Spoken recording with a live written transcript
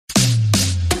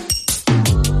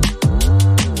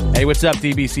Hey, what's up,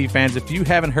 DBC fans? If you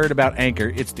haven't heard about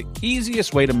Anchor, it's the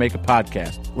easiest way to make a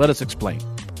podcast. Let us explain.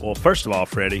 Well, first of all,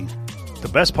 Freddie, the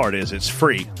best part is it's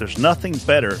free. There's nothing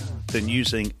better than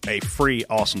using a free,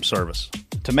 awesome service.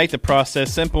 To make the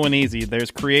process simple and easy, there's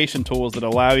creation tools that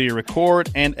allow you to record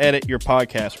and edit your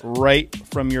podcast right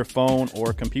from your phone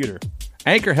or computer.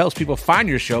 Anchor helps people find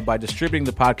your show by distributing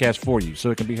the podcast for you,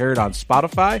 so it can be heard on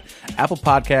Spotify, Apple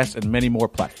Podcasts, and many more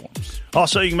platforms.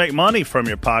 Also, you can make money from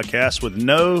your podcast with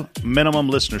no minimum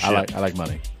listenership. I like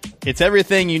money. It's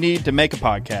everything you need to make a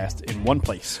podcast in one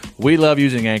place. We love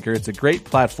using Anchor. It's a great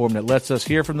platform that lets us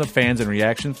hear from the fans in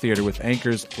Reaction Theater with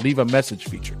Anchor's Leave a Message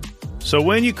feature. So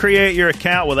when you create your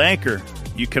account with Anchor,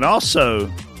 you can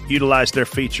also utilize their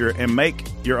feature and make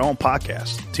your own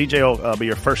podcast. TJ will be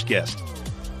your first guest.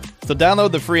 So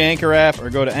download the free Anchor app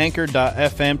or go to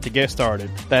anchor.fm to get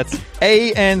started. That's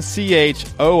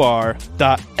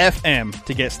ANCHOR.FM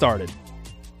to get started.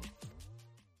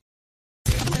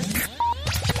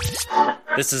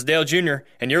 This is Dale Jr.,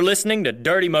 and you're listening to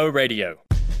Dirty Mo Radio.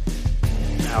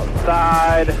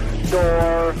 Outside,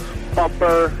 door,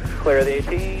 bumper, clear the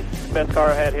 18. Best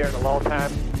car ahead here in a long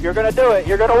time. You're going to do it.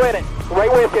 You're going to win it.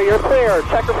 Right with you. You're clear.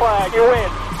 Checker flag. You win.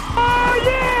 Oh,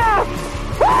 yeah!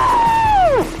 Woo!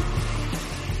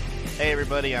 Hey,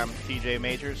 everybody. I'm TJ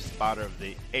Majors, spotter of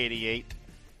the 88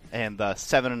 and the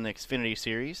 7 in the Xfinity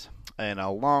Series. And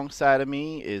alongside of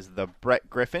me is the Brett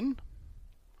Griffin.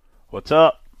 What's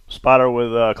up? Spotter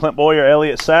with Clint Boyer,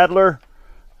 Elliott Sadler.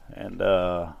 And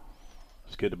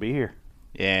it's good to be here.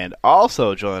 And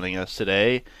also joining us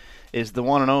today is the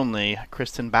one and only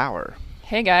Kristen Bauer.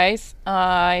 Hey guys,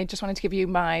 I just wanted to give you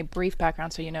my brief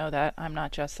background so you know that I'm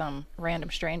not just some random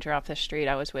stranger off the street.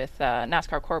 I was with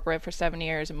NASCAR Corporate for 7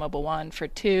 years and Mobil 1 for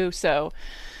 2, so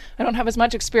I don't have as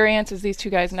much experience as these two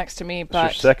guys next to me.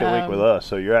 But it's your second week with us,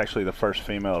 so you're actually the first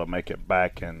female to make it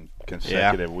back in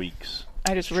consecutive weeks.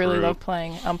 I just really love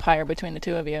playing umpire between the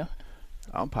two of you.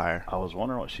 Umpire. I was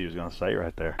wondering what she was going to say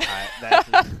right there.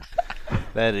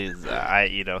 That is,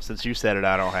 since you said it,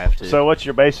 I don't have to. So what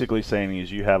you're basically saying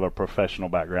is you have a professional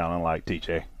background, unlike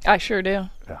TJ. I sure do.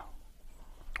 Yeah.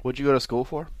 What'd you go to school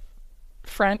for?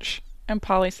 French and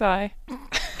poli-sci.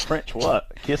 French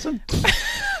what? Kissing?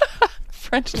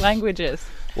 French languages.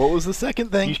 What was the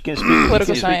second thing? You can speak,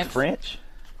 Political speak science. French?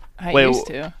 I used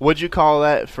to. What'd you call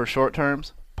that for short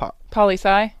terms?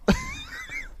 Poli-sci?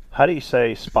 How do you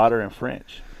say spotter in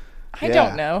French? I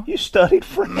don't know. You studied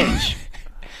French.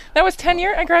 That was 10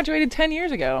 years. I graduated 10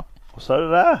 years ago. Well, so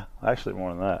did I. Actually,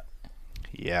 more than that.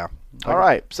 Yeah. All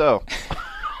right. So,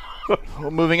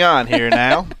 well, moving on here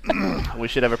now. We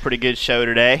should have a pretty good show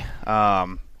today.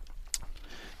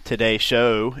 Today's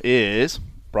show is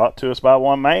brought to us by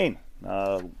One Main.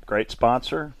 Great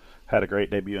sponsor. Had a great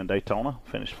debut in Daytona.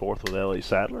 Finished 4th with Elliott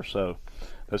Sadler. So,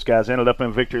 those guys ended up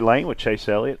in victory lane with Chase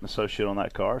Elliott and associate on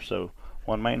that car. So,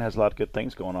 One Main has a lot of good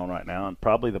things going on right now. And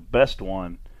probably the best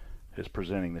one is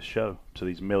presenting this show to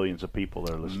these millions of people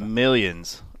that are listening.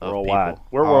 Millions of worldwide. people.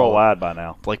 We're worldwide by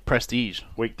now. Like Prestige.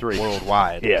 Week 3.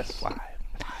 Worldwide. Yes.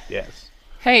 Yes.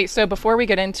 Hey, so before we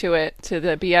get into it, to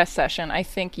the BS session, I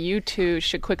think you two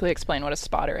should quickly explain what a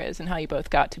spotter is and how you both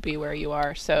got to be where you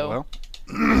are. So, well,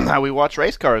 how we watch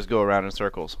race cars go around in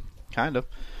circles. Kind of.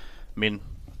 I mean,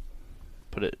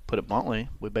 put it bluntly,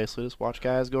 we basically just watch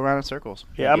guys go around in circles.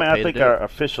 Yeah, I mean, I think our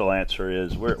official answer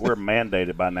is we're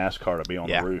mandated by NASCAR to be on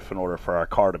the roof in order for our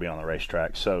car to be on the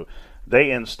racetrack. So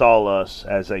they install us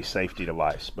as a safety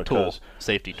device. Because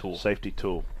Safety tool. Safety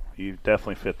tool. You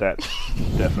definitely fit that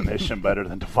definition better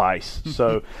than device.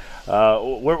 So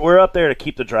we're up there to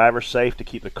keep the drivers safe, to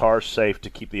keep the cars safe, to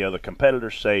keep the other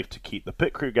competitors safe, to keep the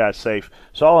pit crew guys safe.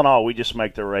 So all in all, we just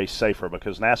make the race safer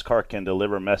because NASCAR can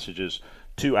deliver messages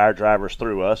to our drivers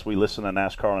through us. We listen to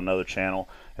NASCAR on another channel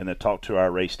and then talk to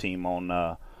our race team on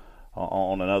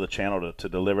another channel to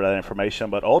deliver that information.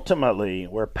 But ultimately,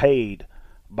 we're paid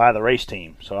by the race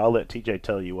team. So I'll let TJ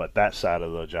tell you what that side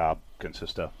of the job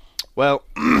consists of. Well,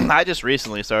 I just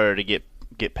recently started to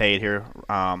get paid here.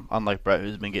 Unlike Brett,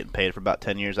 who's been getting paid for about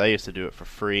 10 years, I used to do it for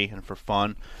free and for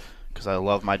fun because I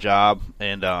love my job.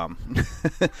 And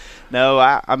no,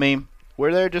 I mean,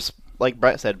 we're there just like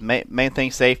Brett said, main thing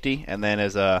safety, and then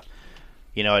as a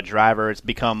driver, it's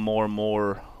become more and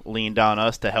more leaned on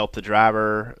us to help the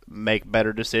driver make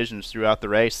better decisions throughout the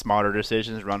race, smarter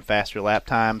decisions, run faster lap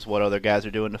times, what other guys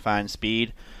are doing to find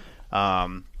speed.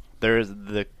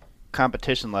 The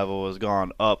competition level has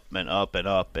gone up and up and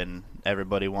up, and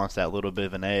everybody wants that little bit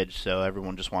of an edge, so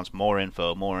everyone just wants more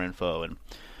info, and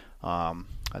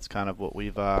that's kind of what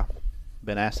we've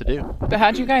been asked to do. But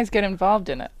how'd you guys get involved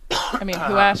in it? I mean,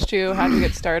 who asked you? How'd you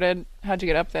get started? How'd you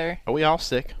get up there? Are we all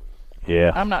sick?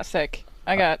 Yeah. I'm not sick.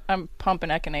 I'm pumping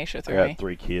echinacea I through got me.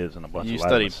 3 kids and a bunch You of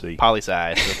study vitamin C.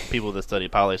 poli-sci. So people that study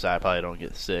poli-sci probably don't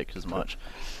get sick as much.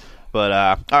 But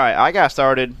all right, I got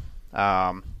started.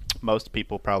 Most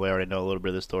people probably already know a little bit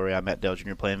of the story. I met Dale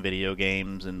Jr. playing video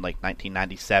games in like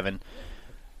 1997,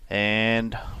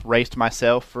 and raced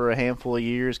myself for a handful of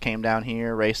years. Came down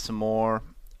here, raced some more.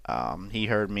 He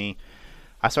heard me.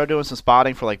 I started doing some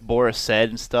spotting for like Boris Said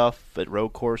and stuff at road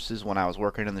courses when I was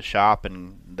working in the shop,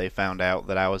 and they found out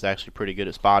that I was actually pretty good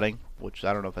at spotting, which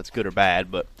I don't know if that's good or bad,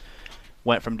 but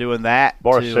went from doing that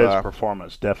Boris to Said's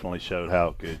performance definitely showed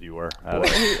how good you were.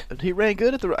 he ran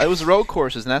good at it was the road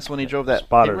courses, and that's when he drove that.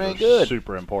 Spotters he ran are good.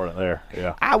 super important there.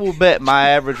 Yeah. I will bet my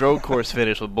average road course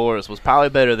finish with Boris was probably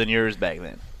better than yours back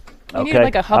then. You need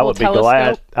like a Hubble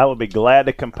telescope. I would be glad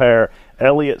to compare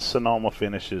Elliott Sonoma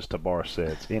finishes to Boris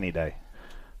Said's any day.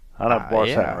 I know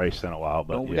Boris hadn't raced in a while,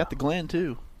 but we got the Glenn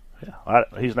too. Yeah,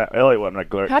 he's not. Elliott wasn't a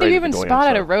great. How do you even spot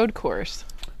at a road course?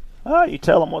 You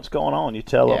tell them what's going on. You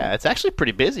tell them. Yeah, it's actually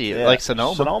pretty busy. Like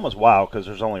Sonoma. Sonoma's wild because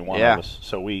there's only one of us,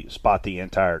 so we spot the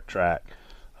entire track.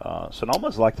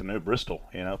 Sonoma's like the new Bristol.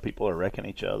 You know, people are wrecking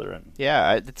each other, and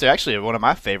yeah, it's actually one of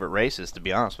my favorite races, to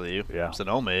be honest with you. Yeah,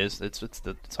 Sonoma is. It's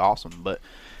awesome, but.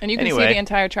 And you can see the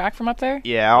entire track from up there?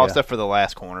 Yeah, all except for the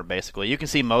last corner, basically. You can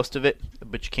see most of it,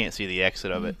 but you can't see the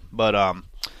exit of it. But,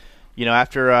 you know,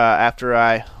 after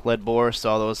I led Boris to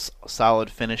all those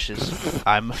solid finishes,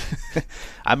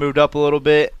 I moved up a little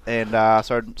bit and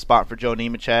started spotting for Joe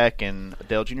Nemechek, and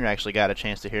Dale Jr. actually got a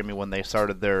chance to hear me when they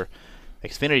started their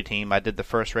Xfinity team. I did the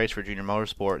first race for Junior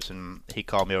Motorsports, and he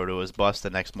called me over to his bus the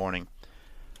next morning.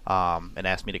 And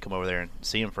asked me to come over there and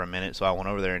see him for a minute. So I went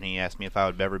over there, and he asked me if I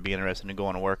would ever be interested in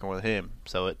going and working with him.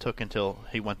 So it took until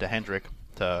he went to Hendrick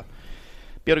to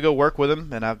be able to go work with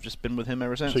him, and I've just been with him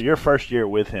ever since. So your first year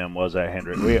with him was at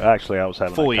Hendrick. I was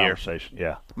having full a year conversation.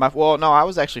 Yeah. No, I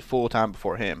was actually full time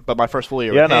before him, but my first full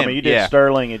year. Yeah, with him, I mean, you did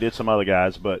Sterling, you did some other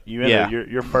guys, but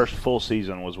your first full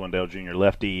season was when Dale Jr.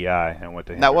 left DEI and went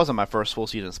to Hendrick. That wasn't my first full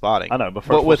season spotting. I know, but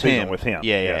full season with him.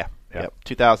 Yeah.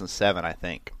 2007, I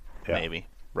think, maybe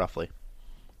roughly.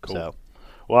 Cool. So.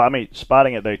 Well, I mean,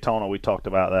 spotting at Daytona, we talked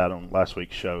about that on last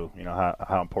week's show, you know,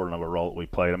 how important of a role we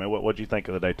played. I mean, what did you think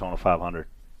of the Daytona 500?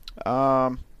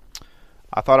 I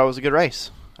thought it was a good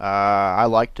race. I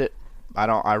liked it.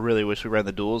 I really wish we ran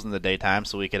the duels in the daytime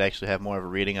so we could actually have more of a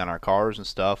reading on our cars and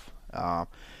stuff. I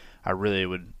really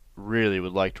would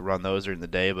like to run those during the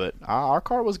day, but our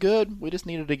car was good. We just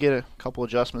needed to get a couple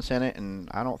adjustments in it, and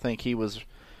I don't think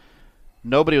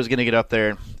nobody was going to get up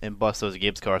there and bust those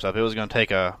Gibbs cars up. It was going to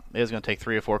take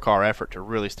 3 or 4 car effort to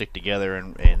really stick together,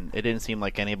 and it didn't seem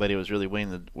like anybody was really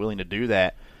willing to do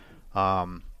that.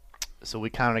 So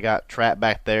we kind of got trapped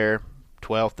back there,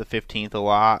 12th to 15th a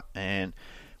lot, and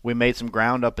we made some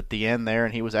ground up at the end there,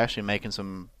 and he was actually making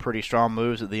some pretty strong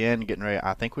moves at the end, getting ready.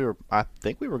 I think we were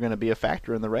going to be a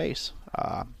factor in the race.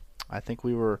 I think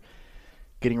we were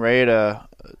getting ready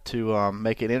to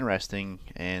make it interesting,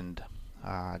 and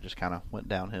just kind of went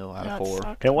downhill out of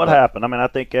 4. And what happened? I mean, I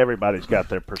think everybody's got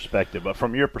their perspective, but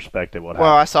from your perspective, what happened?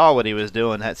 Well, I saw what he was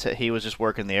doing. He was just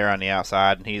working the air on the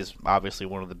outside, and he's obviously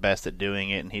one of the best at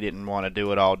doing it, and he didn't want to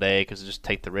do it all day because just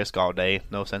take the risk all day.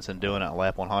 No sense in doing it at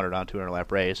lap 100 on a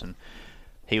 200-lap race. And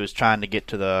he was trying to get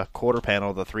to the quarter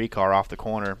panel, the 3 car off the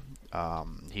corner.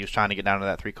 He was trying to get down to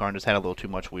that 3 car and just had a little too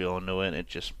much wheel into it, and it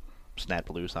just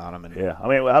snapped loose on him. And yeah, I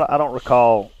mean, I don't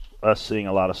recall us seeing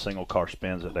a lot of single car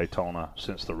spins at Daytona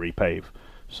since the repave.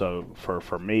 So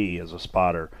for me as a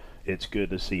spotter, it's good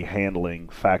to see handling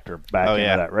factor back into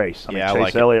that race. I mean,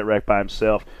 Chase Elliott wrecked by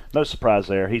himself. No surprise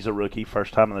there. He's a rookie,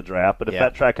 first time in the draft. But if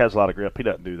that track has a lot of grip, he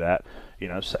doesn't do that. You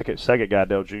know, second guy,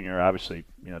 Dale Jr., obviously,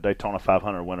 you know, Daytona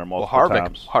 500 winner multiple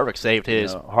times. Harvick saved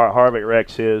his. You know, Harvick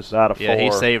wrecks his out of 4. Yeah,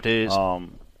 he saved his.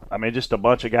 I mean, just a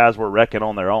bunch of guys were wrecking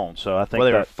on their own. So I think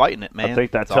they were fighting it, man. I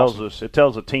think that tells us, it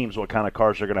tells the teams what kind of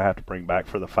cars they're going to have to bring back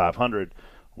for the 500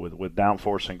 with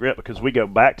downforce and grip. Because we go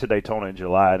back to Daytona in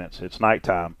July and it's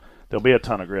nighttime. There'll be a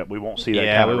ton of grip. We won't see that kind of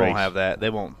race. Yeah, we won't have that. They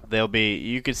won't. They'll be.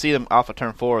 You could see them off of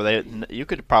turn 4. You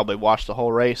could probably watch the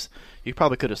whole race. You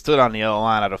probably could have stood on the yellow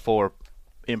line out of 4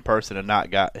 in person and not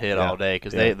got hit all day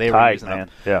because they were using them.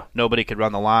 Yeah. Nobody could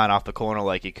run the line off the corner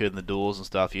like you could in the duels and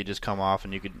stuff. You just come off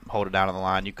and you could hold it down on the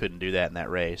line. You couldn't do that in that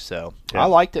race. So I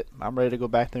liked it. I'm ready to go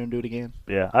back there and do it again.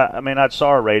 Yeah, I mean, I saw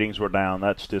our ratings were down.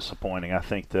 That's disappointing. I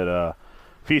think that a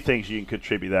few things you can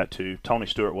contribute that to. Tony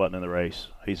Stewart wasn't in the race.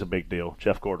 He's a big deal.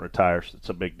 Jeff Gordon retires. It's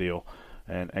a big deal.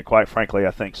 And quite frankly,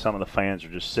 I think some of the fans are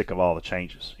just sick of all the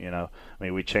changes. You know, I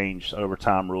mean, we changed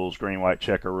overtime rules, green, white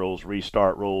checker rules,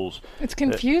 restart rules. It's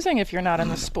confusing if you're not in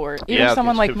the sport. Even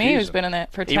someone like me who's been in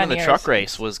it for 10 years. Even the truck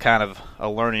race was kind of a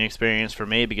learning experience for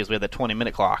me because we had the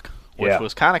 20-minute clock. which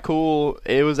was kind of cool.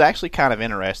 It was actually kind of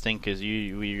interesting because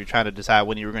you're trying to decide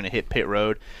when you were going to hit pit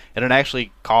road, and it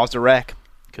actually caused a wreck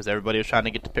because everybody was trying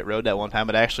to get to pit road that one time.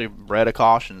 It actually bred a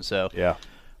caution. So Yeah.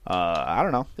 I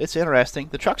don't know. It's interesting.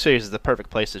 The Truck Series is the perfect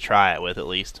place to try it with, at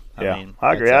least. I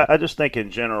agree. I just think in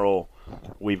general,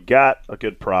 we've got a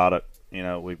good product. You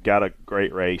know, we've got a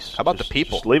great race. How about the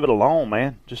people? Just leave it alone,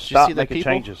 man. Just Did you stop see the making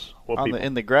people changes. What people?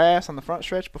 in the grass on the front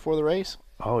stretch before the race.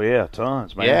 Oh yeah,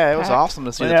 tons, man. Yeah, it was Packed. awesome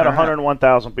to see. We the had turnout.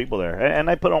 101,000 people there, and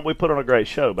we put on a great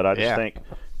show. But I just think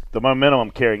the momentum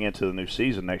I'm carrying into the new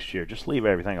season next year, just leave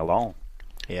everything alone.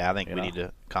 Yeah, I think we need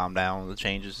to calm down with the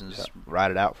changes and just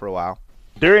ride it out for a while.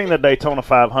 During the Daytona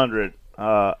 500,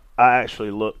 I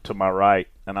actually looked to my right,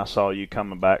 and I saw you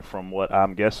coming back from what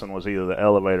I'm guessing was either the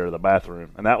elevator or the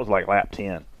bathroom, and that was like lap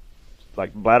 10.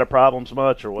 Like bladder problems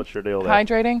much, or what's your deal there?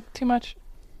 Hydrating too much?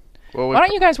 Well, Why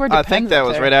don't you guys wear I Depends think that up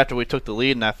was there? right after we took the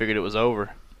lead, and I figured it was over.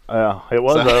 It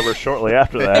was over shortly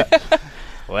after that.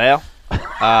 Well,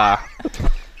 Are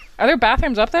there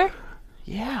bathrooms up there?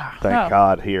 yeah. Thank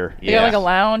God here. You got like a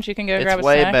lounge you can go grab It's a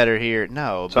way snack? better here.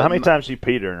 No. So how many times do you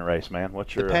pee during a race, man?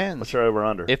 What's your Depends. What's your over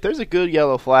under? If there's a good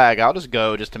yellow flag, I'll just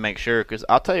go just to make sure. Because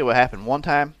I'll tell you what happened one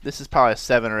time. This is probably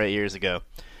 7 or 8 years ago.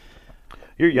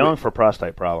 You're young for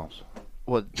prostate problems.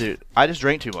 Well, dude, I just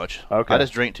drink too much. Okay. I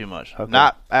just drink too much. Okay.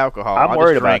 Not alcohol. I'm I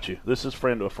worried just drink. about you. This is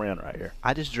friend to a friend right here.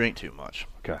 I just drink too much.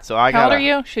 Okay. So I got. How old are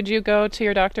you? Should you go to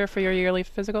your doctor for your yearly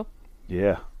physical?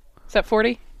 Yeah. Is that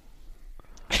 40?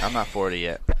 I'm not 40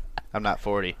 yet. I'm not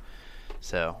 40.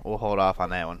 So we'll hold off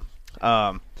on that one.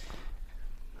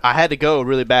 I had to go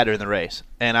really bad during the race,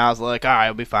 and I was like, all right,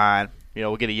 I'll be fine. You know,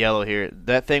 we'll get a yellow here.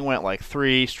 That thing went like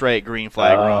 3 straight green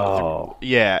flag runs.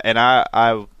 Yeah, and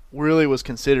I really was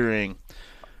considering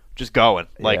just going,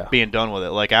 like being done with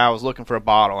it. Like I was looking for a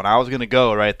bottle, and I was going to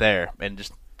go right there and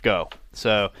just go.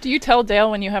 So Do you tell Dale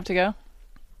when you have to go?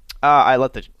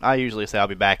 I usually say I'll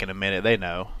be back in a minute. They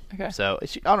know. Okay. So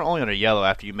it's only under yellow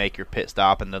after you make your pit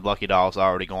stop, and the lucky dog's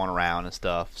already going around and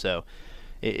stuff. So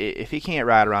if he can't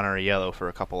ride around under yellow for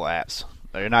a couple laps,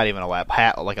 or not even a lap,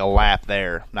 like a lap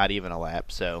there, not even a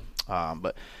lap. So,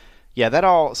 but yeah, that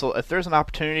all. So if there's an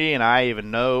opportunity, and I even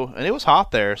know, and it was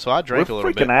hot there, so I drank a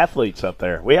little bit. We're freaking athletes up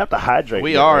there. We have to hydrate.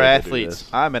 We are athletes.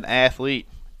 I'm an athlete.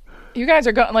 You guys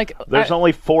are going like. There's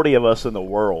only 40 of us in the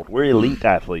world. We're elite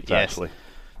athletes, Yes. actually.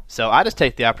 So I just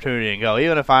take the opportunity and go.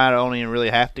 Even if I don't even really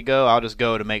have to go, I'll just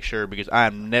go to make sure, because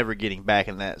I'm never getting back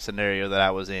in that scenario that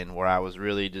I was in where I was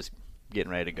really just getting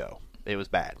ready to go. It was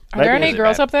bad. Are there any Really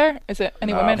girls bad. up there? Is it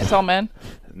any women? It's all men.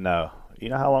 No. You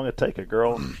know how long it take the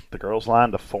girls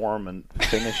line to form and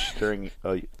finish during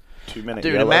a 2-minute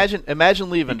Dude, yellow? imagine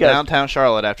leaving You guys- downtown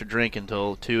Charlotte after drinking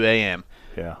until 2 a.m.,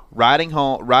 Yeah. riding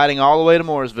all the way to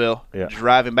Mooresville, Yeah.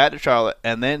 driving back to Charlotte,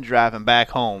 and then driving back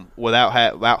home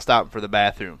without stopping for the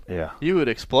bathroom. Yeah. You would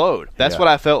explode. That's Yeah. what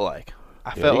I felt like.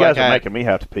 I Yeah, felt you guys like are making me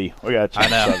have to pee. We got to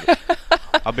change I know. the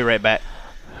subject. I'll be right back.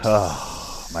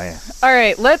 Oh, man. All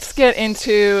right, let's get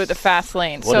into the fast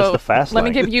lane. What is the fast let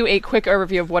me lane? give you a quick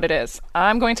overview of what it is.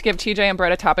 I'm going to give TJ and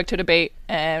Brett a topic to debate,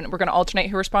 and we're going to alternate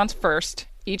who responds first.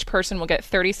 Each person will get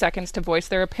 30 seconds to voice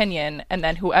their opinion, and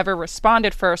then whoever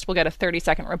responded first will get a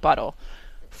 30-second rebuttal.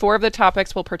 4 of the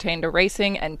topics will pertain to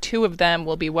racing, and 2 of them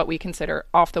will be what we consider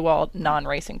off-the-wall,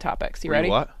 non-racing topics. You ready?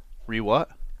 What?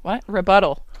 What?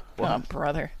 Rebuttal. Oh,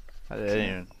 brother.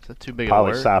 That's too big of a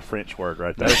word. Poli-sci French word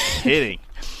right there. No kidding.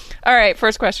 All right,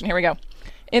 first question. Here we go.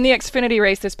 In the Xfinity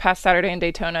race this past Saturday in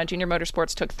Daytona, Junior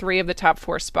Motorsports took 3 of the top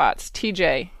 4 spots.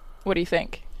 TJ, what do you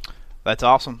think? That's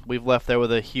awesome. We've left there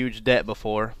with a huge debt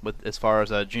before. As far as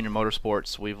Junior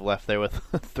Motorsports, we've left there with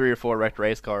 3 or 4 wrecked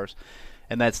race cars,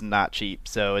 and that's not cheap.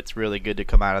 So it's really good to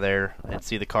come out of there and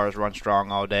see the cars run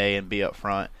strong all day and be up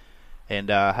front and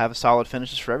have a solid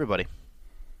finishes for everybody.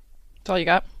 That's all you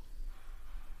got?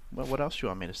 Well, what else do you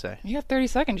want me to say? You got 30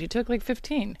 seconds. You took like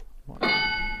 15.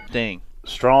 Dang.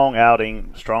 Strong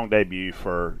outing, strong debut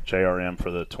for JRM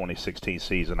for the 2016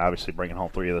 season. Obviously bringing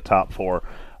home 3 of the top 4.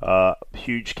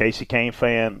 Huge Casey Kane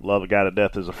fan. Love a guy to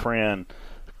death as a friend.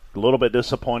 A little bit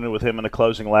disappointed with him in the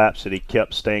closing laps that he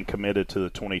kept staying committed to the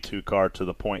 22 car to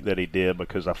the point that he did,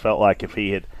 because I felt like if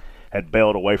he had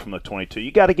bailed away from the 22,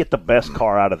 you got to get the best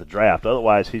car out of the draft.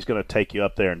 Otherwise, he's going to take you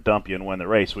up there and dump you and win the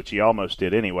race, which he almost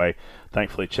did anyway.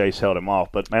 Thankfully, Chase held him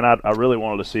off. But, man, I really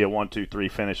wanted to see a 1-2-3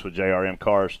 finish with JRM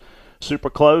cars. Super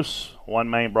close. One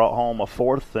main brought home a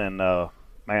 4th, and,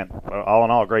 man, all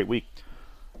in all, a great week.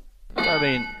 I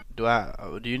mean,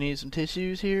 do you need some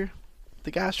tissues here?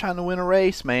 The guy's trying to win a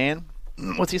race, man.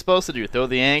 What's he supposed to do? Throw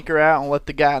the anchor out and let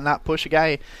the guy not push a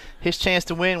guy? His chance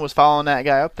to win was following that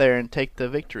guy up there and take the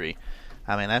victory.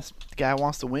 I mean, the guy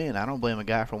wants to win. I don't blame a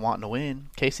guy for wanting to win.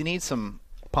 Casey needs some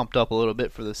pumped up a little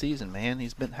bit for the season, man.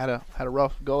 He's had a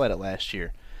rough go at it last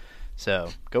year. So,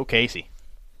 go Casey.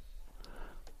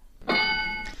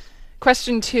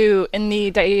 Question 2, in the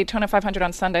Daytona 500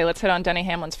 on Sunday, let's hit on Denny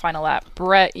Hamlin's final lap.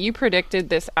 Brett, you predicted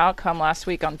this outcome last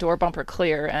week on Door Bumper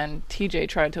Clear, and TJ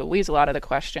tried to weasel out of the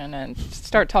question and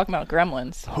start talking about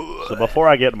gremlins. So before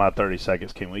I get to my 30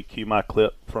 seconds, can we cue my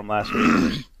clip from last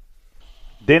week?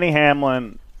 Denny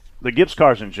Hamlin, the Gibbs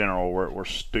cars in general were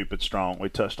stupid strong. We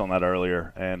touched on that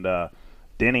earlier. And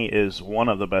Denny is one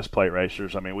of the best plate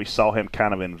racers. I mean, we saw him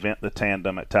kind of invent the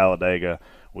tandem at Talladega.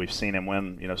 We've seen him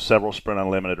win, several Sprint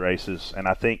Unlimited races, and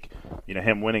I think,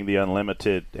 him winning the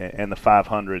Unlimited and the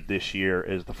 500 this year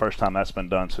is the first time that's been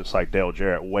done since like Dale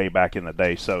Jarrett way back in the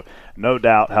day. So no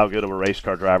doubt how good of a race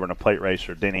car driver and a plate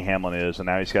racer Denny Hamlin is, and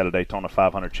now he's got a Daytona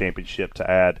 500 championship to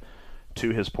add to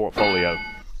his portfolio.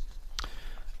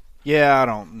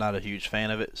 Yeah, not a huge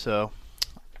fan of it, so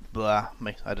blah.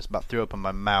 I just about threw up in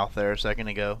my mouth there a second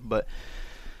ago, but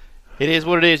it is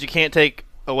what it is. You can't take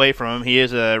away from him. He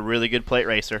is a really good plate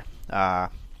racer.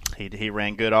 He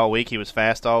ran good all week. He was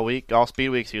fast all week. All speed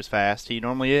weeks he was fast. He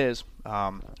normally is.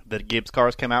 The Gibbs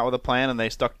cars came out with a plan and they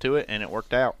stuck to it and it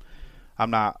worked out.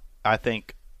 I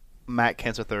think Matt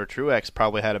Kenseth or Truex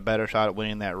probably had a better shot at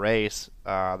winning that race.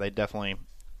 They definitely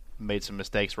made some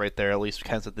mistakes right there. At least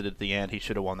Kenseth did at the end. He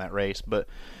should have won that race, but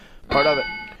part of it.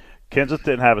 Kenseth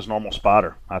didn't have his normal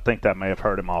spotter. I think that may have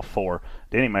hurt him off 4.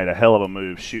 Then he made a hell of a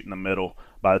move shooting the middle.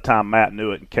 By the time Matt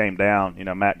knew it and came down,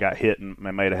 Matt got hit and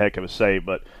made a heck of a save.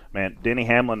 But, man, Denny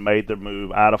Hamlin made the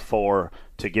move out of 4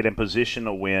 to get in position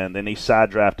to win. Then he side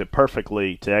drafted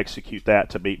perfectly to execute that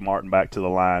to beat Martin back to the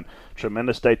line.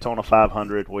 Tremendous Daytona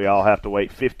 500. We all have to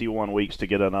wait 51 weeks to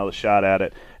get another shot at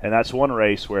it. And that's one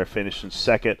race where finishing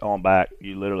second on back,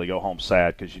 you literally go home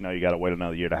sad because you got to wait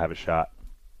another year to have a shot.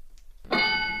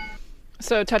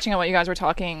 So touching on what you guys were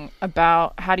talking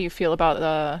about, how do you feel about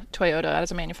the Toyota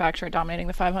as a manufacturer dominating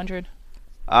the 500?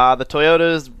 The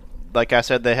Toyotas, like I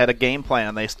said, they had a game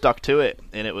plan. They stuck to it,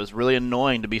 and it was really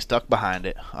annoying to be stuck behind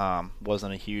it.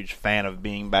 Wasn't a huge fan of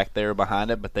being back there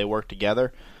behind it, but they worked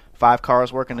together. 5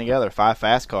 cars working together, 5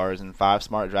 fast cars, and 5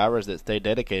 smart drivers that stayed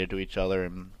dedicated to each other.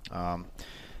 And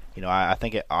I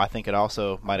think it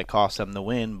also might have cost them the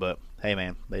win, but hey,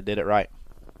 man, they did it right.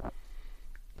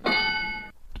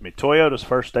 I mean, Toyota's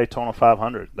first Daytona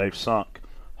 500, they've sunk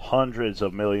hundreds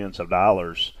of millions of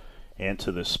dollars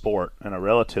into this sport in a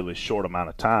relatively short amount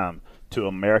of time to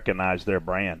Americanize their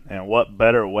brand. And what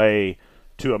better way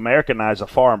to Americanize a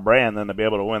foreign brand than to be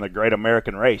able to win the Great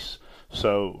American Race?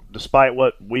 So despite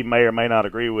what we may or may not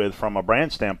agree with from a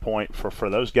brand standpoint, for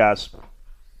those guys,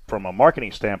 from a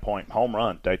marketing standpoint, home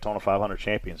run, Daytona 500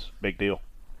 champions, big deal.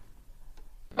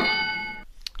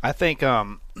 I think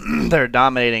they're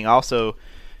dominating also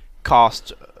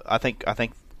cost. I think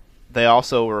they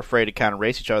also were afraid to kind of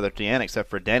race each other at the end, except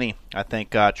for Denny. I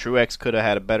think Truex could have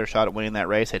had a better shot at winning that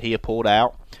race had he pulled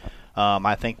out.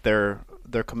 I think their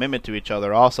commitment to each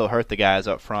other also hurt the guys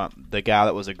up front. The guy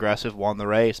that was aggressive won the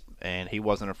race, and he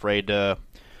wasn't afraid to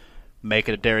make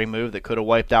it a daring move that could have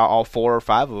wiped out all 4 or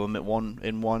 5 of them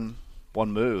in one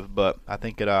move. But I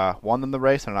think it won them the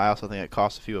race, and I also think it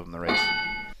cost a few of them the race.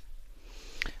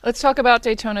 Let's talk about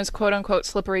Daytona's quote-unquote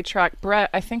slippery track.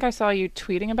 Brett, I think I saw you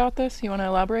tweeting about this. You want to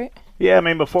elaborate? Yeah, I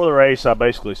mean, before the race, I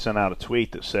basically sent out a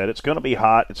tweet that said it's going to be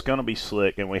hot, it's going to be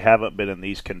slick, and we haven't been in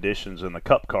these conditions in the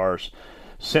Cup cars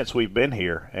since we've been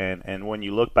here. And when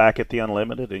you look back at the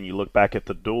Unlimited and you look back at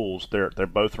the duels, they're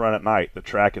both run at night. The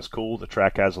track is cool. The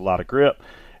track has a lot of grip.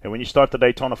 And when you start the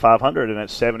Daytona 500 and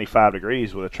it's 75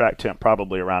 degrees with a track temp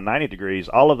probably around 90 degrees,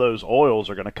 all of those oils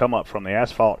are going to come up from the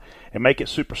asphalt and make it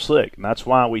super slick. And that's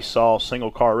why we saw single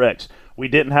car wrecks. We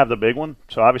didn't have the big one,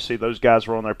 so obviously those guys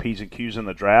were on their P's and Q's in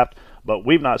the draft, but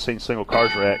we've not seen single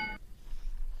cars wreck.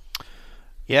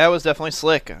 Yeah, it was definitely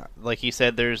slick. Like he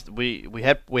said, we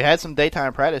had some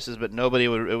daytime practices, but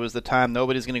it was the time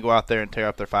nobody's going to go out there and tear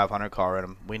up their 500 car in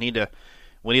them. We need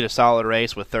a solid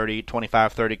race with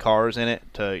 25, 30 cars in it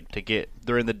to get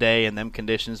during the day in them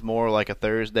conditions, more like a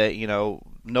Thursday.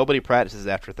 Nobody practices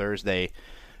after Thursday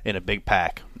in a big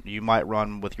pack. You might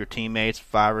run with your teammates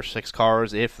 5 or 6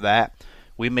 cars, if that.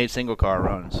 We made single car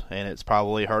runs, and it's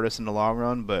probably hurt us in the long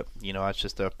run, but it's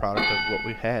just a product of what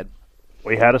we've had.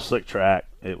 We had a slick track.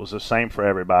 It was the same for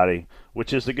everybody,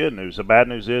 which is the good news. The bad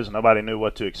news is nobody knew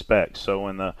what to expect. So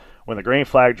when the green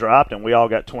flag dropped and we all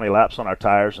got 20 laps on our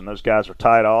tires and those guys were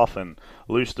tied off and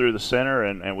loose through the center,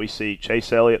 and we see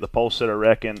Chase Elliott, the pole sitter,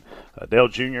 wrecking, Dale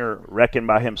Jr. wrecking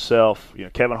by himself,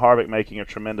 Kevin Harvick making a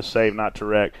tremendous save not to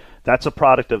wreck. That's a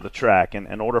product of the track. And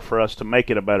in order for us to make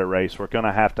it a better race, we're going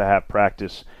to have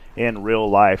practice in real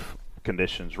life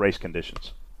conditions, race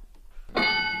conditions.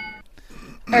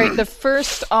 All right, the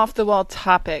first off-the-wall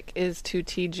topic is to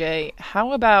TJ.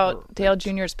 How about Dale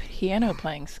Jr.'s piano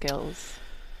playing skills?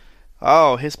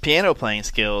 Oh, his piano playing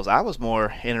skills. I was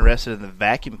more interested in the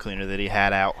vacuum cleaner that he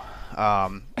had out.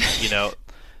 When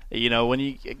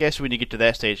you get to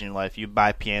that stage in your life, you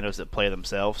buy pianos that play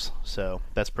themselves. So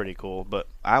that's pretty cool. But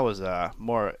I was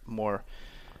more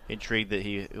intrigued that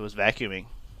it was vacuuming.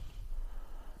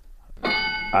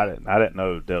 I didn't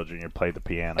know Dale Jr. played the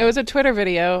piano. It was a Twitter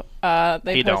video.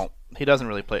 He doesn't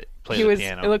really play the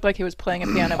piano. It looked like he was playing a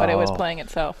piano, but it was playing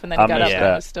itself, and then he got up and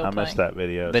it was still playing. I missed that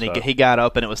video. Then he got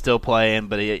up and it was still playing,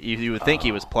 but you would think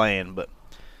he was playing, but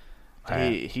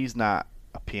he's not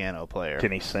a piano player.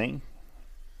 Can he sing?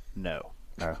 No.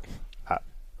 No.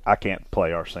 I can't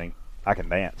play or sing. I can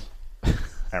dance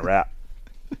and rap.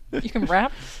 You can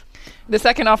rap? The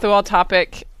second off-the-wall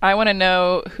topic, I want to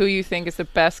know who you think is the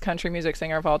best country music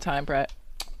singer of all time, Brett.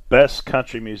 Best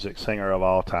country music singer of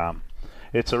all time.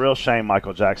 It's a real shame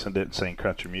Michael Jackson didn't sing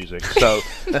country music. So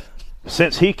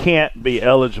since he can't be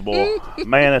eligible,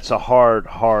 man, it's a hard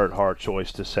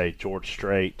choice to say George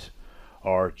Strait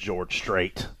or George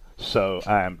Strait. So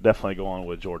I am definitely going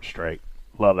with George Strait.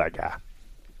 Love that guy.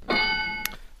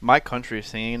 My country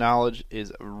singing knowledge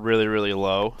is really, really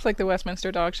low. It's like the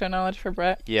Westminster Dog Show knowledge for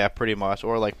Brett. Yeah, pretty much.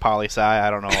 Or like poli-sci.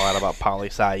 I don't know a lot about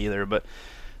poli-sci either, but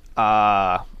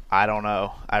I don't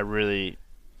know. I really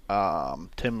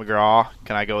Tim McGraw,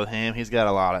 can I go with him? He's got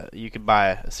a lot of... You could buy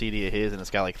a CD of his and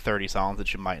it's got like 30 songs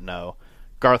that you might know.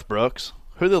 Garth Brooks.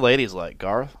 Who the ladies like?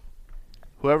 Garth?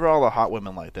 Whoever all the hot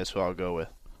women like, that's who I'll go with.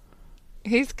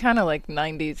 He's kind of like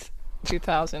 90s,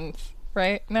 2000s,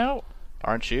 right? No?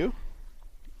 Aren't you?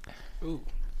 Ooh.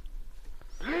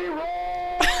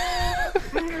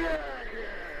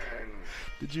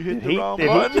 Did you hit Did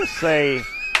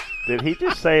he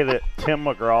just say that Tim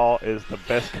McGraw is the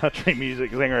best country music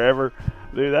singer ever?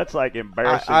 Dude, that's like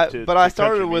embarrassing I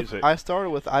started with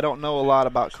I don't know a lot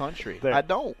about country. There. I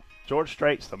don't. George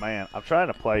Strait's the man. I'm trying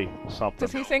to play something.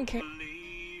 Does he sing...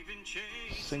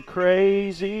 Sing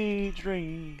Crazy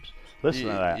Dreams. Listen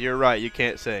to that. You're right. You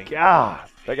can't sing. God,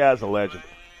 that guy's a legend.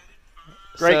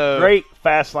 Great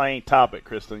fast lane topic,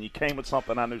 Kristen. You came with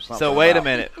something I knew something So wait about. a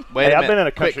minute. I've been in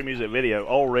a country music video.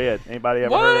 Old Red. Anybody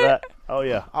ever heard of that? Oh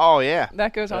yeah. Oh yeah.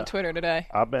 That goes on Twitter today.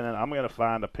 I'm gonna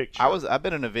find a picture. I've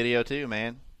been in a video too,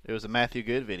 man. It was a Matthew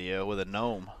Good video with a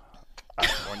gnome.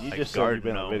 When you just said you've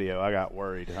been in a video, I got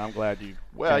worried. I'm glad you.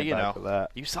 Came back to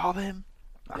that. You saw them.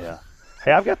 Yeah.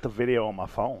 Hey, I've got the video on my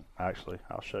phone. Actually,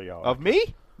 I'll show y'all. Of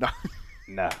me? No.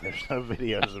 No, there's no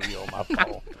videos of you on my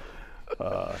phone.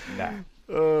 Nah.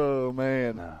 Oh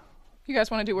man. No. You guys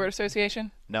want to do word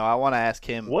association? No, I want to ask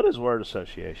him. What is word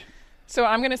association? So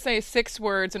I'm going to say 6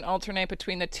 words and alternate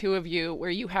between the two of you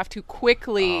where you have to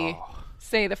quickly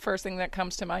say the first thing that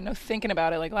comes to mind. No thinking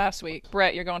about it like last week.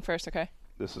 Brett, you're going first, okay?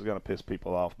 This is going to piss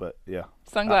people off, but yeah.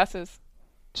 Sunglasses.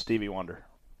 Stevie Wonder.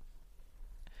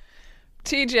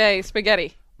 TJ,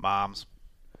 spaghetti. Moms.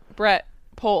 Brett,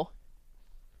 pole.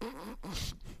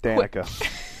 Danica.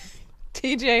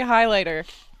 TJ, highlighter.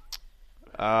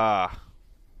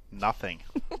 Nothing.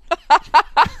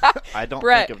 I don't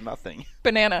Brett. think of nothing.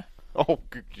 Banana. Oh,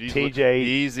 geez. TJ.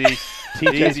 Easy.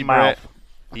 TJ's Easy, mouth.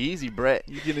 Brett. Easy, Brett.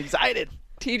 You get excited.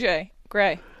 TJ,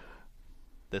 gray.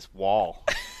 This wall.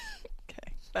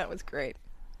 Okay, that was great.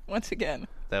 Once again,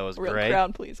 That was real gray.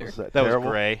 crowd pleaser. Was that That terrible?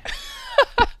 was gray.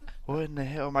 What in the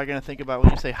hell am I going to think about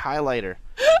when you say highlighter?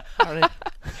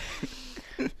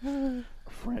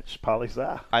 French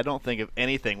poli-sci. I don't think of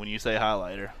anything when you say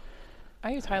highlighter.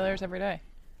 I use highlighters every day.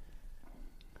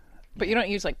 But you don't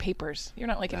use like papers. You're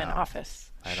not like in an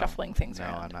office shuffling things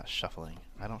around. No, I'm not shuffling.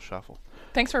 I don't shuffle.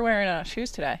 Thanks for wearing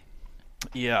shoes today.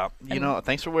 Yeah.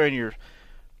 Thanks for wearing your...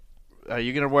 Are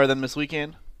you going to wear them this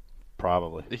weekend?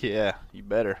 Probably. Yeah, you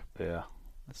better. Yeah.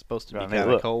 It's supposed to be I mean, kind of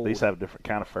look, cold. these have a different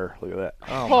kind of fur. Look at that.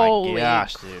 Oh Holy my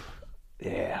gosh, dude.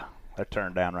 Yeah. They're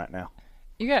turned down right now.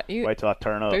 You got Wait till I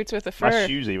turn up. boots with the My fur.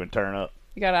 shoes even turn up.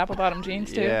 You got apple bottom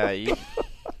jeans too. Yeah, you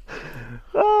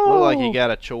Oh. look like you got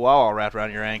a chihuahua wrapped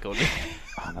around your ankle. Dude.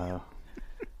 I know.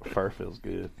 Fur feels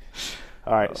good.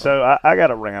 All right, so I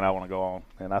got a rant I want to go on,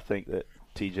 and I think that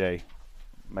TJ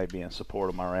may be in support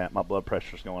of my rant. My blood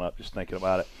pressure's going up just thinking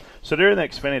about it. So during the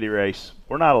Xfinity race,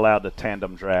 we're not allowed to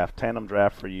tandem draft. Tandem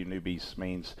draft for you newbies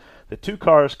means the two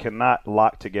cars cannot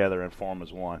lock together and form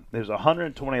as one. There's a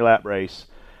 120-lap race,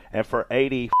 and for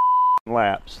 80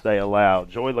 laps, they allow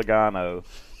Joey Logano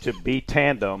to be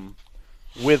tandem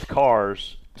with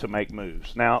cars to make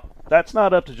moves. Now, that's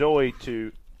not up to Joey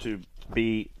to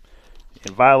be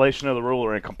in violation of the rule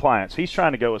or in compliance. He's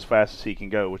trying to go as fast as he can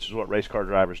go, which is what race car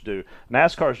drivers do.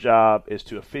 NASCAR's job is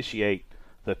to officiate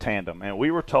the tandem. And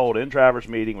we were told in driver's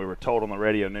meeting, we were told on the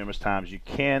radio numerous times, you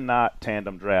cannot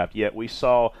tandem draft. Yet we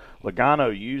saw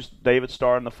Logano use David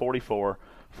Starr in the 44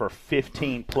 for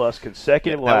 15-plus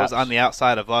consecutive laps. That was on the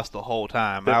outside of us the whole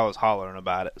time. I was hollering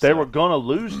about it. They were going to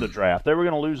lose the draft. They were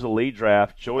going to lose the lead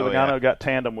draft. Joey Logano got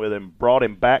tandem with him, brought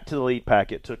him back to the lead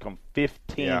pack. It took him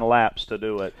 15 laps to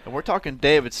do it. And we're talking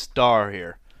David Starr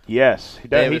here. Yes.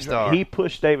 David Starr. He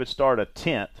pushed David Starr to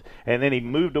 10th, and then he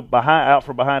moved out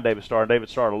from behind David Starr, and David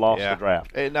Starr lost the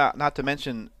draft. And not to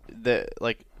mention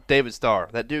David Starr.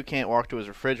 That dude can't walk to his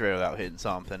refrigerator without hitting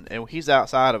something, and he's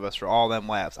outside of us for all them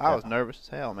laps. I was nervous as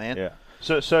hell, man. Yeah.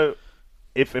 So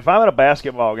if I'm at a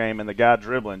basketball game and the guy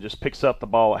dribbling just picks up the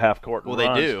ball at half court and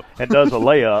runs they do. and does a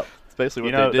layup, that's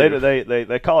basically what they do.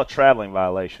 They call it traveling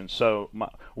violation. So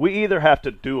we either have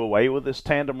to do away with this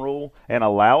tandem rule and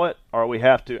allow it, or we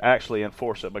have to actually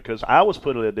enforce it, because I was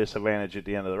put at a disadvantage at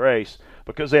the end of the race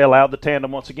because they allowed the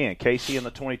tandem once again. Casey and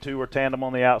the 22 were tandem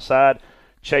on the outside.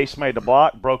 Chase made the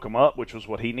block, broke him up, which was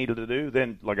what he needed to do.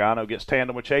 Then Logano gets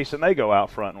tandem with Chase, and they go out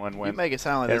front and win. You make it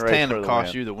sound like this tandem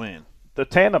cost you the win. The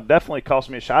tandem definitely cost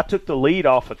me a shot. I took the lead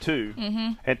off of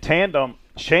 2, and tandem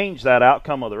changed that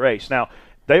outcome of the race. Now,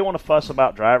 they want to fuss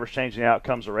about drivers changing the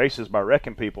outcomes of races by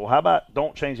wrecking people. How about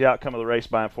don't change the outcome of the race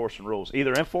by enforcing rules?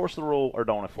 Either enforce the rule or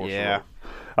don't enforce the rule.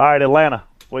 All right, Atlanta,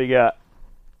 what you got?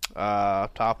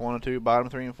 Top 1 and 2,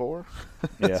 bottom 3 and 4.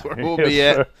 That's Yeah. where we'll be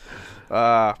at.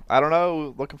 I don't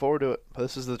know. Looking forward to it.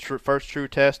 This is the first true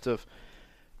test of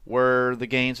where the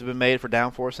gains have been made for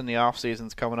downforce in the off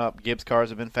seasons coming up. Gibbs cars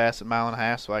have been fast at 1.5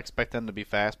 miles, so I expect them to be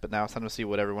fast. But now it's time to see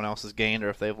what everyone else has gained or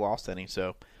if they've lost any.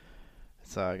 So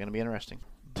it's going to be interesting.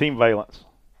 Team Valence.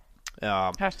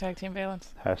 Hashtag Team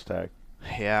Valence. Hashtag.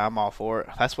 Yeah, I'm all for it.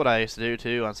 That's what I used to do,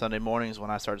 too, on Sunday mornings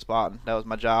when I started spotting. That was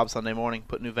my job Sunday morning,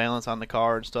 put new valence on the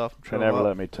car and stuff. They never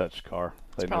let me touch the car.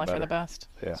 It's probably for the best.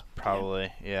 Yeah.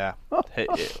 Probably, yeah.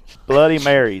 Bloody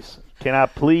Marys. Can I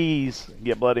please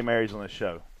get Bloody Marys on this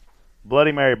show?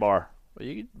 Bloody Mary bar. Well,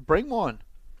 you bring one.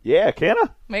 Yeah, can I?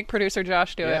 Make producer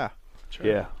Josh do it. Sure.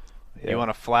 Yeah. You want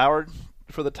a flowered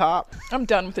for the top? I'm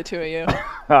done with the two of you. All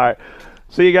right.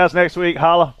 See you guys next week.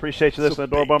 Holla. Appreciate you listening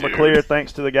to Door Bumper Clear.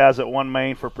 Thanks to the guys at One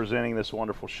Main for presenting this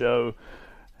wonderful show.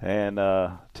 And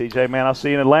TJ, man, I'll see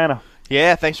you in Atlanta.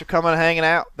 Yeah, thanks for coming and hanging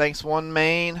out. Thanks, One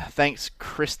Main. Thanks,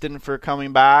 Kristen, for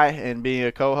coming by and being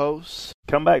a co-host.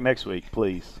 Come back next week,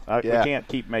 please. We can't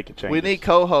keep making changes. We need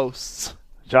co-hosts.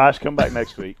 Josh, come back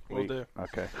next week. Will do.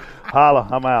 Okay. Holla.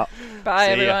 I'm out. Bye,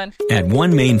 everyone. At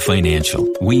One Main Financial,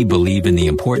 we believe in the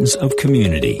importance of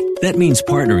community. That means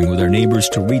partnering with our neighbors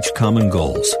to reach common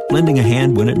goals, lending a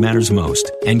hand when it matters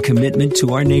most, and commitment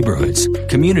to our neighborhoods.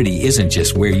 Community isn't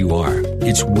just where you are,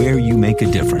 it's where you make a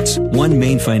difference. One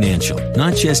Main Financial,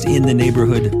 not just in the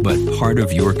neighborhood, but part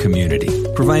of your community,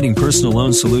 providing personal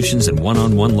loan solutions and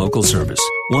one-on-one local service.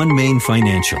 One Main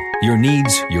Financial, your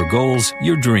needs, your goals,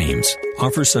 your dreams.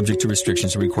 Offer subject to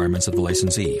restrictions and requirements of the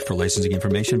licensee. For licensing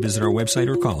information, visit our website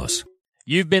or call us.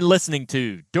 You've been listening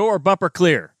to Door Bumper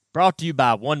Clear, brought to you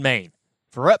by One Main.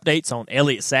 For updates on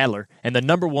Elliott Sadler and the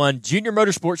 #1 junior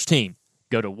motorsports team,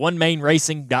 go to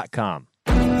onemainracing.com.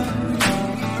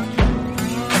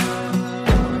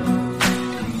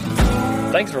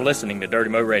 Thanks for listening to Dirty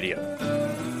Mo Radio.